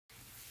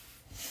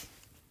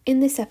In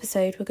this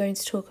episode, we're going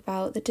to talk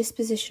about the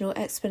dispositional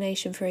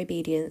explanation for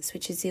obedience,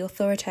 which is the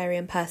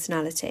authoritarian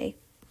personality.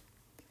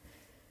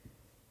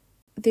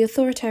 The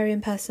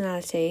authoritarian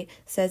personality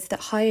says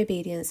that high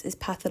obedience is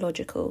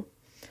pathological.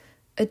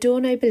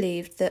 Adorno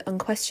believed that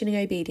unquestioning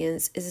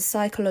obedience is a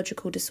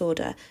psychological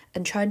disorder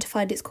and trying to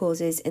find its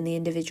causes in the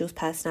individual's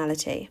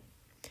personality.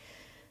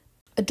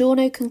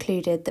 Adorno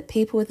concluded that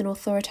people with an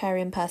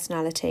authoritarian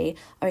personality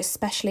are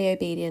especially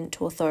obedient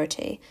to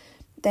authority.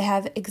 They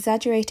have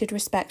exaggerated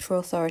respect for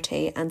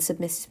authority and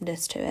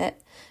submissiveness to it,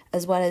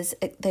 as well as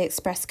they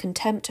express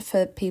contempt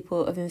for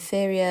people of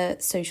inferior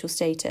social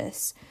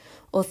status.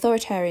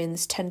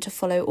 Authoritarians tend to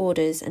follow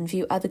orders and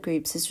view other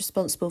groups as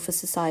responsible for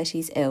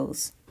society's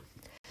ills.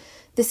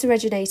 This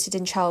originated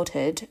in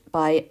childhood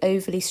by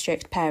overly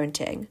strict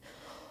parenting.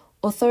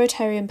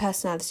 Authoritarian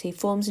personality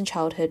forms in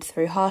childhood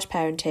through harsh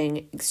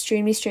parenting,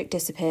 extremely strict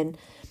discipline,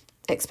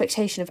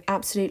 expectation of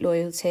absolute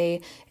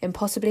loyalty,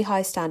 impossibly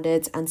high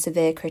standards, and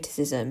severe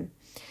criticism.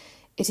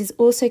 It is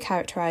also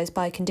characterised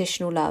by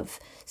conditional love,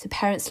 so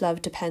parents'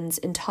 love depends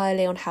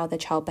entirely on how their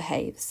child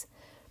behaves.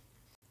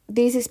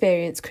 These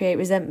experiences create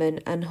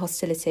resentment and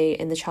hostility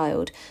in the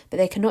child, but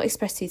they cannot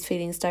express these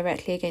feelings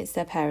directly against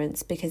their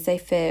parents because they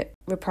fear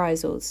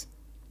reprisals.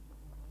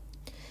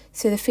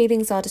 So the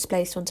feelings are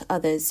displaced onto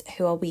others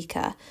who are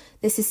weaker.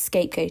 This is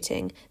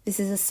scapegoating. This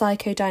is a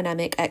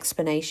psychodynamic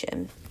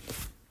explanation.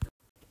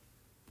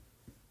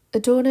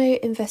 Adorno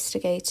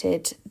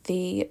investigated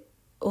the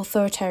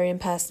authoritarian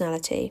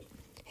personality.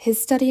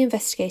 His study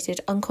investigated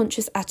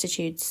unconscious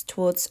attitudes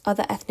towards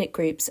other ethnic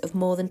groups of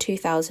more than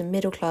 2,000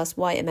 middle-class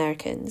white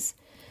Americans.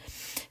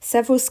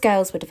 Several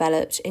scales were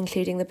developed,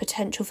 including the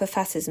potential for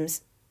fascism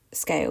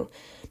scale,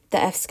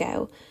 the F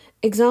scale.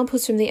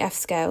 Examples from the F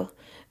scale,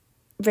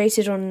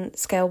 rated on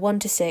scale 1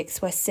 to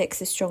 6, where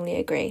 6 is strongly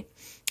agree.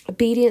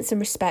 Obedience and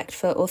respect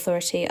for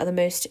authority are the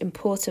most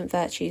important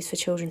virtues for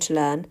children to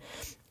learn,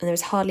 and there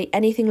is hardly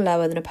anything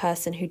lower than a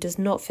person who does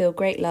not feel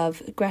great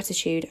love,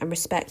 gratitude, and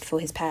respect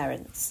for his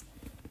parents.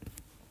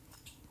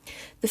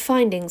 The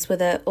findings were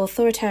that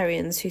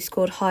authoritarians who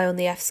scored high on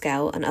the F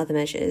scale and other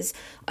measures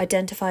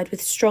identified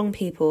with strong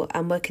people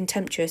and were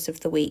contemptuous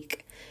of the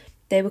weak.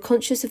 They were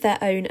conscious of their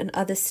own and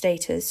others'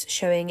 status,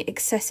 showing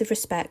excessive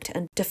respect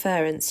and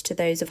deference to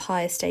those of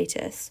higher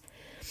status.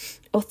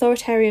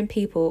 Authoritarian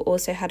people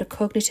also had a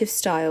cognitive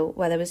style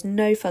where there was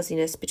no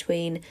fuzziness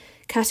between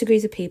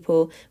categories of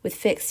people with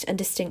fixed and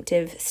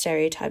distinctive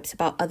stereotypes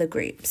about other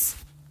groups.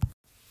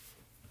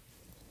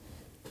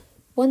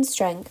 One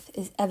strength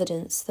is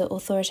evidence that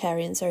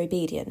authoritarians are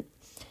obedient.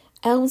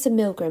 Elms and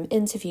Milgram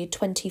interviewed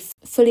 20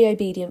 fully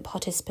obedient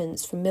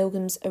participants from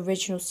Milgram's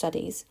original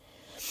studies.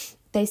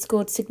 They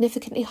scored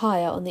significantly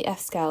higher on the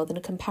F scale than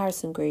a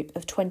comparison group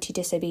of 20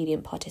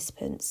 disobedient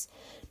participants.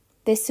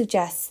 This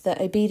suggests that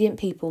obedient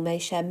people may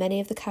share many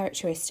of the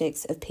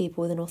characteristics of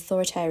people with an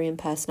authoritarian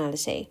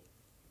personality.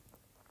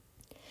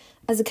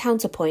 As a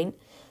counterpoint,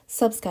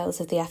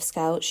 subscales of the F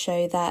scale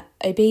show that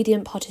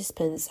obedient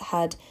participants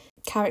had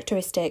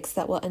characteristics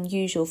that were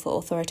unusual for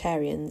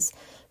authoritarians.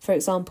 For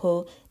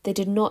example, they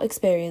did not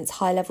experience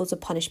high levels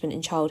of punishment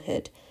in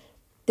childhood.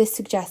 This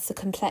suggests a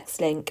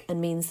complex link and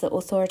means that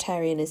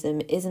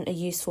authoritarianism isn't a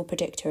useful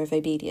predictor of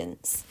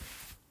obedience.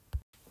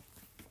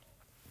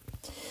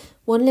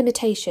 One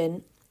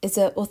limitation is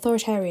that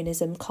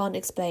authoritarianism can't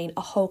explain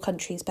a whole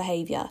country's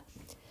behaviour.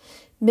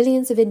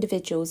 Millions of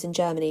individuals in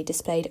Germany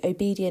displayed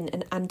obedient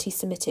and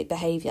anti-Semitic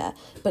behaviour,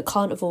 but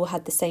can't have all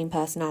had the same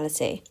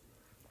personality.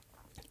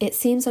 It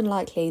seems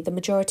unlikely the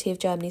majority of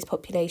Germany's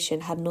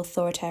population had an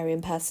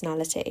authoritarian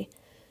personality.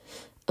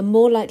 A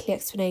more likely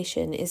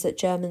explanation is that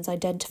Germans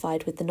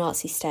identified with the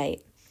Nazi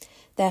state.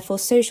 Therefore,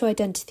 social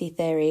identity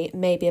theory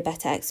may be a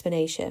better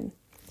explanation.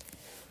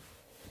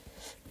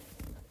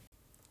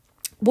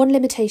 One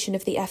limitation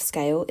of the F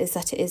scale is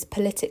that it is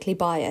politically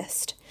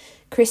biased.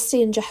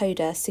 Christie and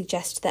Jahoda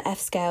suggest that F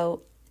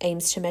scale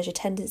aims to measure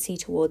tendency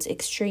towards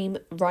extreme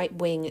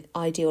right-wing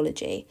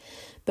ideology,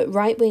 but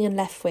right-wing and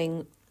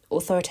left-wing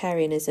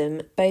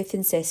authoritarianism both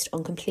insist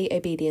on complete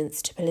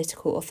obedience to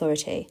political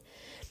authority.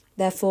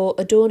 Therefore,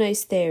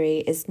 Adorno's theory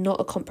is not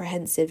a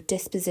comprehensive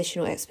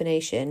dispositional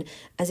explanation,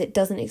 as it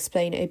doesn't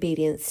explain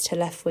obedience to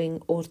left-wing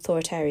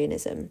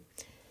authoritarianism.